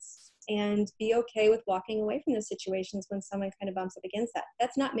limits, and be okay with walking away from those situations when someone kind of bumps up against that.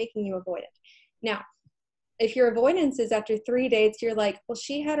 That's not making you avoidant. Now, if your avoidance is after 3 dates, you're like, well,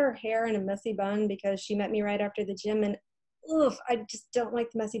 she had her hair in a messy bun because she met me right after the gym, and oof, I just don't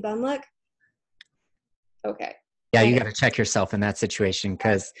like the messy bun look. Okay. Yeah, you got to check yourself in that situation,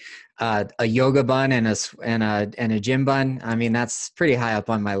 because a yoga bun and a gym bun, I mean, that's pretty high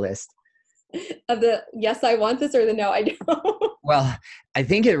up on my list. Of the yes, I want this, or the no, I don't. Well, I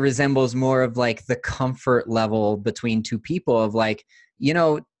think it resembles more of like the comfort level between two people of like,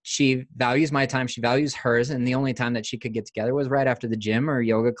 she values my time, she values hers, and the only time that she could get together was right after the gym or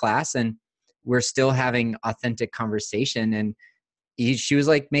yoga class, and we're still having authentic conversation. And she was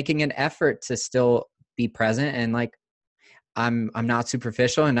like making an effort to still be present, and like I'm not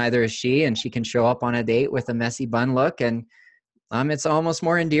superficial, and neither is she, and she can show up on a date with a messy bun look, and it's almost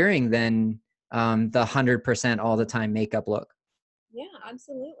more endearing than the 100% all the time makeup look. Yeah,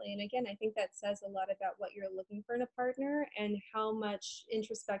 absolutely. And again, I think that says a lot about what you're looking for in a partner and how much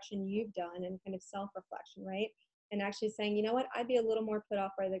introspection you've done and kind of self-reflection, right? And actually saying, you know what, I'd be a little more put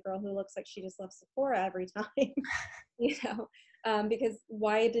off by the girl who looks like she just left Sephora every time, because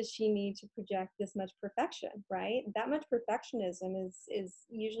why does she need to project this much perfection, right? That much perfectionism is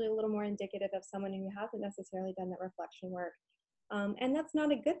usually a little more indicative of someone who hasn't necessarily done that reflection work. And that's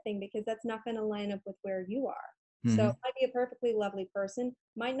not a good thing, because that's not going to line up with where you are. So it might be a perfectly lovely person,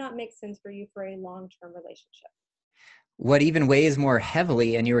 might not make sense for you for a long-term relationship. What even weighs more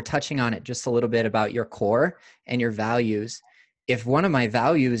heavily, and you were touching on it just a little bit about your core and your values. If one of my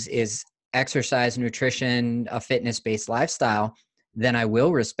values is exercise, nutrition, a fitness-based lifestyle, then I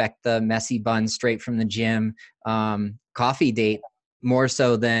will respect the messy bun straight from the gym coffee date more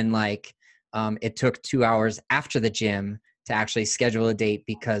so than like it took 2 hours after the gym to actually schedule a date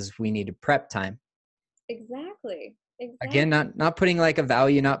because we needed prep time. Exactly. Again, not putting like a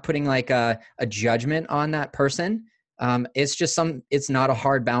value, not putting like a judgment on that person. It's just it's not a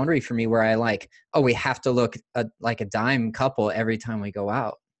hard boundary for me where I like, oh, we have to look like a dime couple every time we go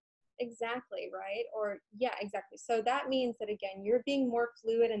out. Exactly, right? Or yeah, exactly. So that means that again, you're being more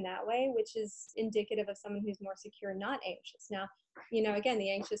fluid in that way, which is indicative of someone who's more secure, not anxious. Now, again,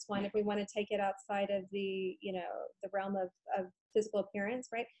 the anxious one, if we want to take it outside of the, the realm of physical appearance,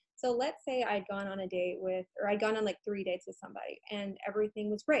 right? So let's say I'd gone on a date or I'd gone on like 3 dates with somebody and everything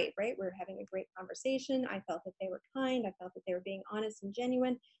was great, right? We were having a great conversation. I felt that they were kind. I felt that they were being honest and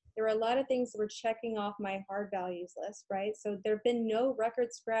genuine. There were a lot of things that were checking off my hard values list, right? So there have been no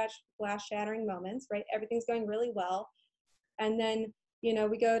record scratch, glass shattering moments, right? Everything's going really well. And then,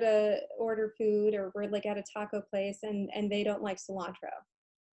 we go to order food, or we're like at a taco place and they don't like cilantro.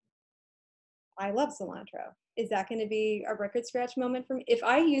 I love cilantro. Is that going to be a record scratch moment for me? If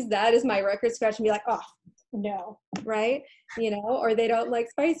I use that as my record scratch and be like, oh, no, right? Or they don't like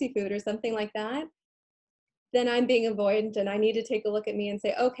spicy food or something like that, then I'm being avoidant, and I need to take a look at me and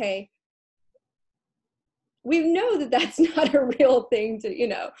say, okay, we know that that's not a real thing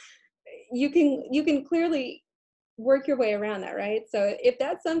you can clearly work your way around that, right? So if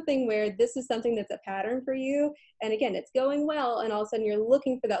that's something where this is something that's a pattern for you, and again, it's going well, and all of a sudden you're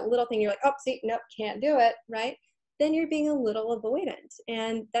looking for that little thing, you're like, oh, see, nope, can't do it, right? Then you're being a little avoidant,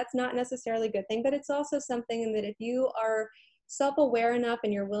 and that's not necessarily a good thing, but it's also something that if you are self-aware enough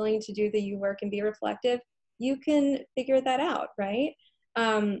and you're willing to do the you work and be reflective, you can figure that out, right?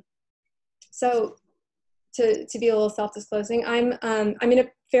 So to be a little self-disclosing, I'm in a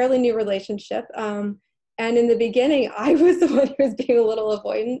fairly new relationship. And in the beginning, I was the one who was being a little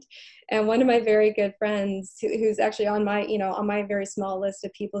avoidant. And one of my very good friends, who's actually on my very small list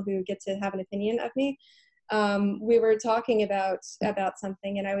of people who get to have an opinion of me, we were talking about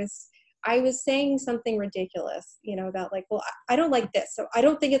something, and I was saying something ridiculous, about like, well, I don't like this, so I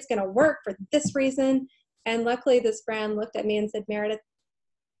don't think it's going to work for this reason. And luckily, this friend looked at me and said, Meredith,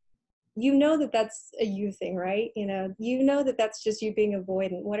 that's a you thing, right? That's just you being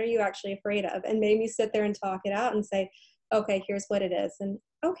avoidant. What are you actually afraid of? And made me sit there and talk it out and say, okay, here's what it is. And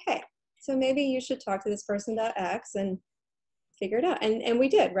okay. so maybe you should talk to this person about X and figure it out. And we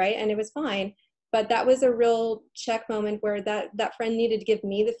did, right? And it was fine. But that was a real check moment where that friend needed to give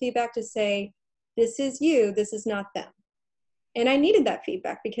me the feedback to say, this is you, this is not them. And I needed that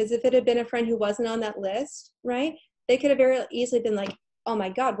feedback, because if it had been a friend who wasn't on that list, right, they could have very easily been like, oh my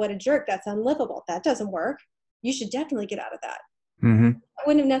God, what a jerk, that's unlivable, that doesn't work, you should definitely get out of that. Mm-hmm. That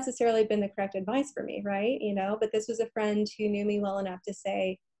wouldn't have necessarily been the correct advice for me, right? You know, but this was a friend who knew me well enough to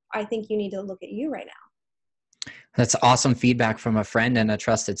say, I think you need to look at you right now. That's awesome feedback from a friend and a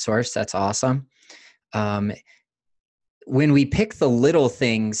trusted source. That's awesome. When we pick the little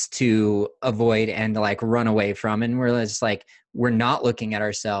things to avoid and like run away from, and we're just like, we're not looking at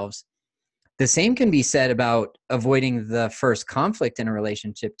ourselves, the same can be said about avoiding the first conflict in a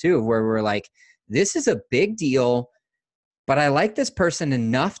relationship too, where we're like, this is a big deal, but I like this person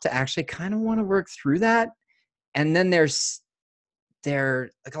enough to actually kind of want to work through that. And then they're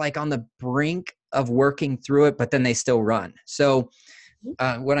like on the brink of working through it, but then they still run. So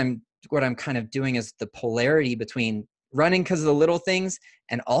what I'm kind of doing is the polarity between running because of the little things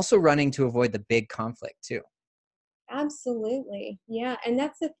and also running to avoid the big conflict too. Absolutely. Yeah. And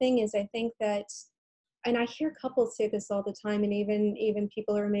that's the thing, is I think that, and I hear couples say this all the time, and even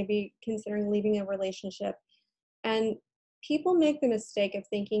people who are maybe considering leaving a relationship, and people make the mistake of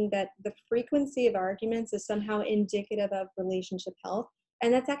thinking that the frequency of arguments is somehow indicative of relationship health.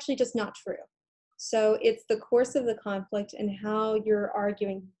 And that's actually just not true. So it's the course of the conflict and how you're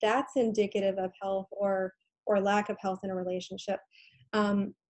arguing that's indicative of health or lack of health in a relationship.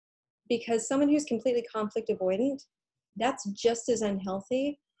 Because someone who's completely conflict avoidant, that's just as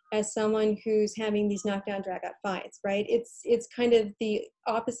unhealthy as someone who's having these knockdown, drag out fights, right? It's kind of the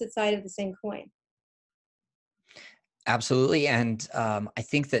opposite side of the same coin. Absolutely. And I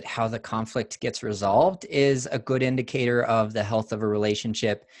think that how the conflict gets resolved is a good indicator of the health of a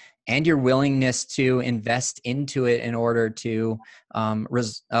relationship and your willingness to invest into it in order to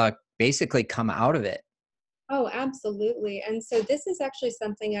basically come out of it. Oh, absolutely. And so this is actually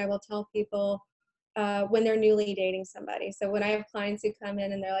something I will tell people when they're newly dating somebody. So when I have clients who come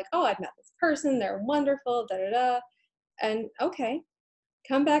in and they're like, oh, I've met this person, they're wonderful, da da da. And okay,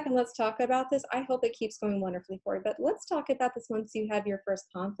 come back and let's talk about this. I hope it keeps going wonderfully for you, but let's talk about this once you have your first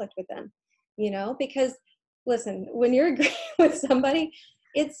conflict with them, because listen, when you're agreeing with somebody,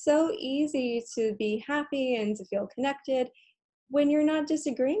 it's so easy to be happy and to feel connected when you're not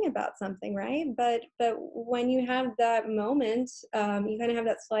disagreeing about something, right? But when you have that moment, you kind of have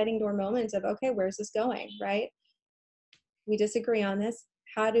that sliding door moment of, okay, where's this going, right? We disagree on this.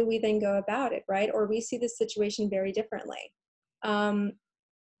 How do we then go about it, right? Or we see this situation very differently.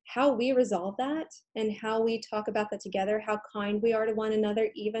 How we resolve that and how we talk about that together, how kind we are to one another,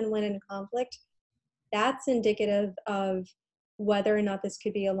 even when in conflict, that's indicative of whether or not this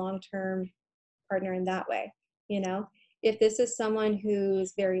could be a long-term partner in that way. If this is someone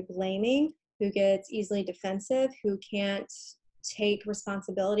who's very blaming, who gets easily defensive, who can't take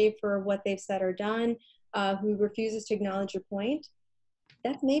responsibility for what they've said or done, who refuses to acknowledge your point,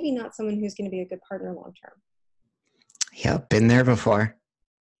 that's maybe not someone who's going to be a good partner long-term. Yep, been there before.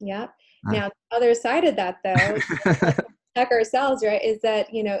 Yep. Now, the other side of that, though, check ourselves, right, is that,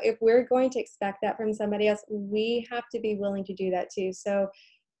 if we're going to expect that from somebody else, we have to be willing to do that too. So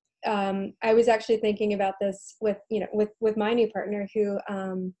I was actually thinking about this with my new partner who,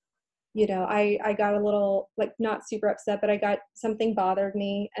 I got a little, like, not super upset, but I got something bothered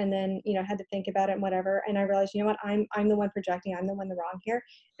me, and then, had to think about it and whatever. And I realized, what, I'm the one projecting, I'm the one wrong here.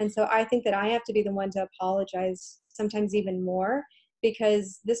 And so I think that I have to be the one to apologize sometimes even more,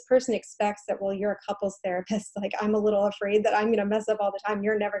 because this person expects that, well, you're a couples therapist. Like, I'm a little afraid that I'm going to mess up all the time.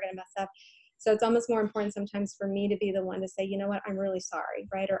 You're never going to mess up. So it's almost more important sometimes for me to be the one to say, you know what, I'm really sorry,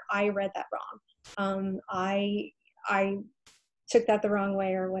 right? Or I read that wrong. I took that the wrong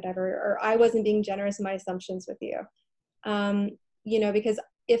way or whatever, or I wasn't being generous in my assumptions with you. Because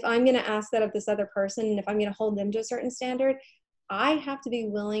if I'm going to ask that of this other person, and if I'm going to hold them to a certain standard, I have to be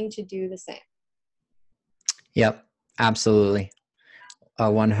willing to do the same. Yep, absolutely.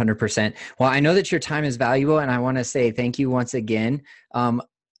 100%. Well, I know that your time is valuable, and I want to say thank you once again.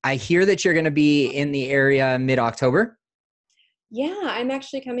 I hear that you're going to be in the area mid-October. Yeah, I'm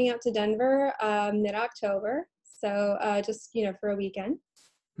actually coming out to Denver mid-October. So just, for a weekend.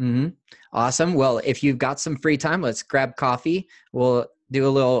 Mm-hmm. Awesome. Well, if you've got some free time, let's grab coffee. We'll do a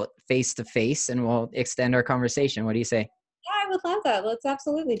little face-to-face and we'll extend our conversation. What do you say? Yeah, I would love that. Let's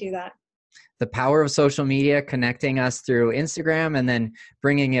absolutely do that. The power of social media, connecting us through Instagram and then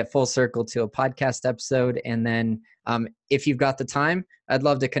bringing it full circle to a podcast episode. And then if you've got the time, I'd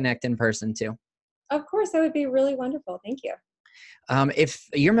love to connect in person too. Of course, that would be really wonderful. Thank you. If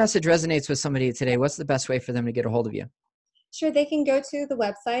your message resonates with somebody today, what's the best way for them to get a hold of you? Sure, they can go to the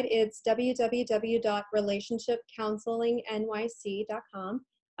website. It's www.relationshipcounselingnyc.com.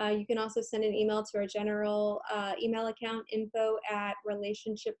 You can also send an email to our general email account,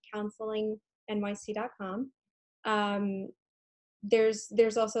 info@relationshipcounselingnyc.com.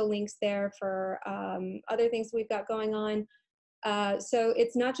 There's also links there for other things we've got going on. So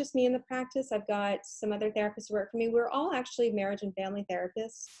it's not just me in the practice. I've got some other therapists who work for me. We're all actually marriage and family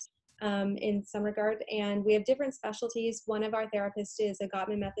therapists in some regard, and we have different specialties. One of our therapists is a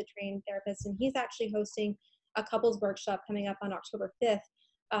Gottman method trained therapist, and he's actually hosting a couples workshop coming up on October 5th.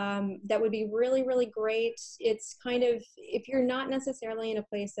 That would be really, really great. It's kind of, if you're not necessarily in a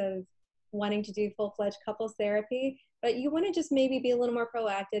place of wanting to do full-fledged couples therapy, but you want to just maybe be a little more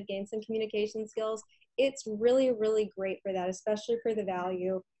proactive, gain some communication skills, it's really, really great for that, especially for the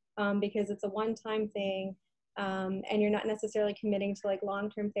value, because it's a one-time thing, and you're not necessarily committing to like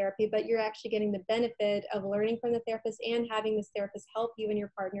long-term therapy, but you're actually getting the benefit of learning from the therapist and having this therapist help you and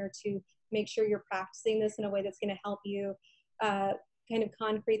your partner to make sure you're practicing this in a way that's going to help you kind of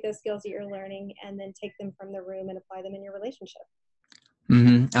concrete those skills that you're learning and then take them from the room and apply them in your relationship.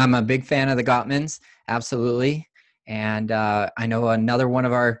 I'm a big fan of the Gottmans, absolutely. And I know another one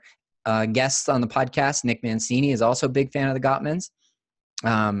of our guests on the podcast, Nick Mancini, is also a big fan of the Gottmans.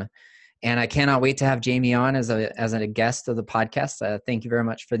 And I cannot wait to have Jamie on as a guest of the podcast. Thank you very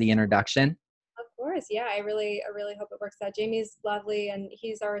much for the introduction. Of course. Yeah, I really hope it works out. Jamie's lovely, and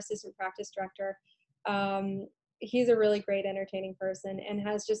he's our assistant practice director. He's a really great, entertaining person and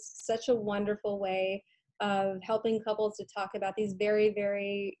has just such a wonderful way of helping couples to talk about these very,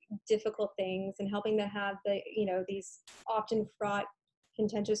 very difficult things and helping them have these often fraught,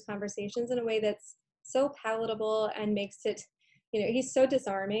 contentious conversations in a way that's so palatable and makes it, he's so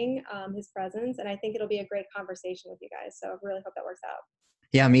disarming, his presence. And I think it'll be a great conversation with you guys. So I really hope that works out.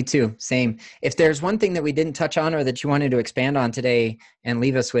 Yeah, me too. Same. If there's one thing that we didn't touch on or that you wanted to expand on today and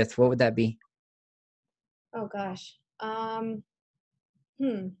leave us with, what would that be? Oh gosh. I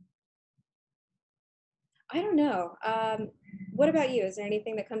don't know. What about you? Is there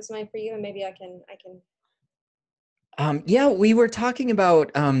anything that comes to mind for you? And maybe I can. Yeah, we were talking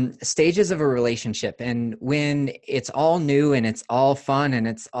about stages of a relationship, and when it's all new and it's all fun and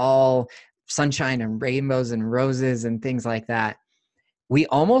it's all sunshine and rainbows and roses and things like that, we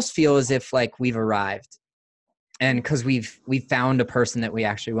almost feel as if like we've arrived, and because we've found a person that we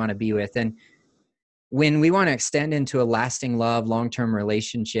actually want to be with. And when we want to extend into a lasting love, long-term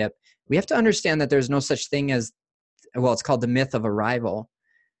relationship, we have to understand that there's no such thing as, well, it's called the myth of arrival.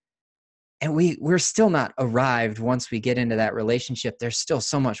 And we're still not arrived once we get into that relationship. There's still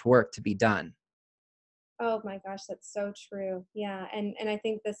so much work to be done. Oh my gosh, that's so true. Yeah, and I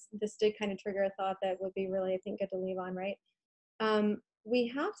think this did kind of trigger a thought that would be really, I think, good to leave on, right? We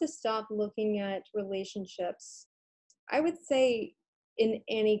have to stop looking at relationships, I would say, in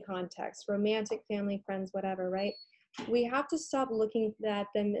any context, romantic, family, friends, whatever, right? We have to stop looking at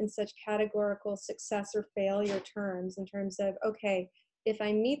them in such categorical success or failure terms, in terms of, okay, if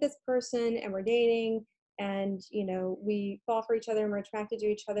I meet this person and we're dating and, we fall for each other and we're attracted to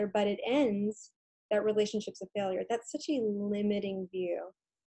each other, but it ends, that relationship's a failure. That's such a limiting view.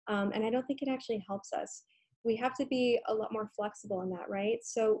 And I don't think it actually helps us. We have to be a lot more flexible in that, right?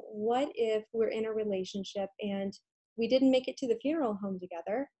 So what if we're in a relationship and we didn't make it to the funeral home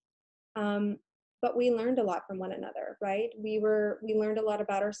together, but we learned a lot from one another, right? We learned a lot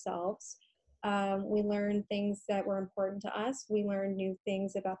about ourselves. We learned things that were important to us. We learned new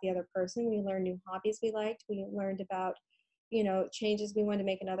things about the other person. We learned new hobbies we liked. We learned about, changes we wanted to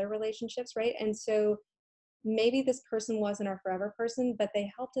make in other relationships, right? And so maybe this person wasn't our forever person, but they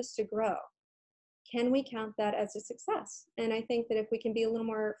helped us to grow. Can we count that as a success? And I think that if we can be a little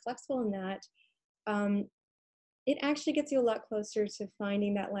more flexible in that, it actually gets you a lot closer to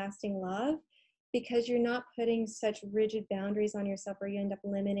finding that lasting love, because you're not putting such rigid boundaries on yourself where you end up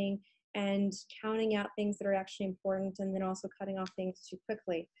limiting and counting out things that are actually important, and then also cutting off things too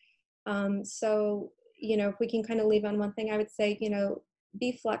quickly. So, if we can kind of leave on one thing, I would say,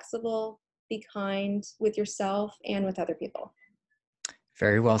 be flexible, be kind with yourself and with other people.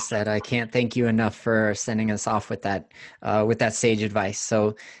 Very well said. I can't thank you enough for sending us off with that sage advice.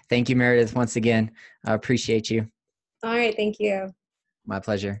 So thank you, Meredith, once again. I appreciate you. All right. Thank you. My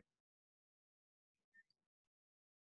pleasure.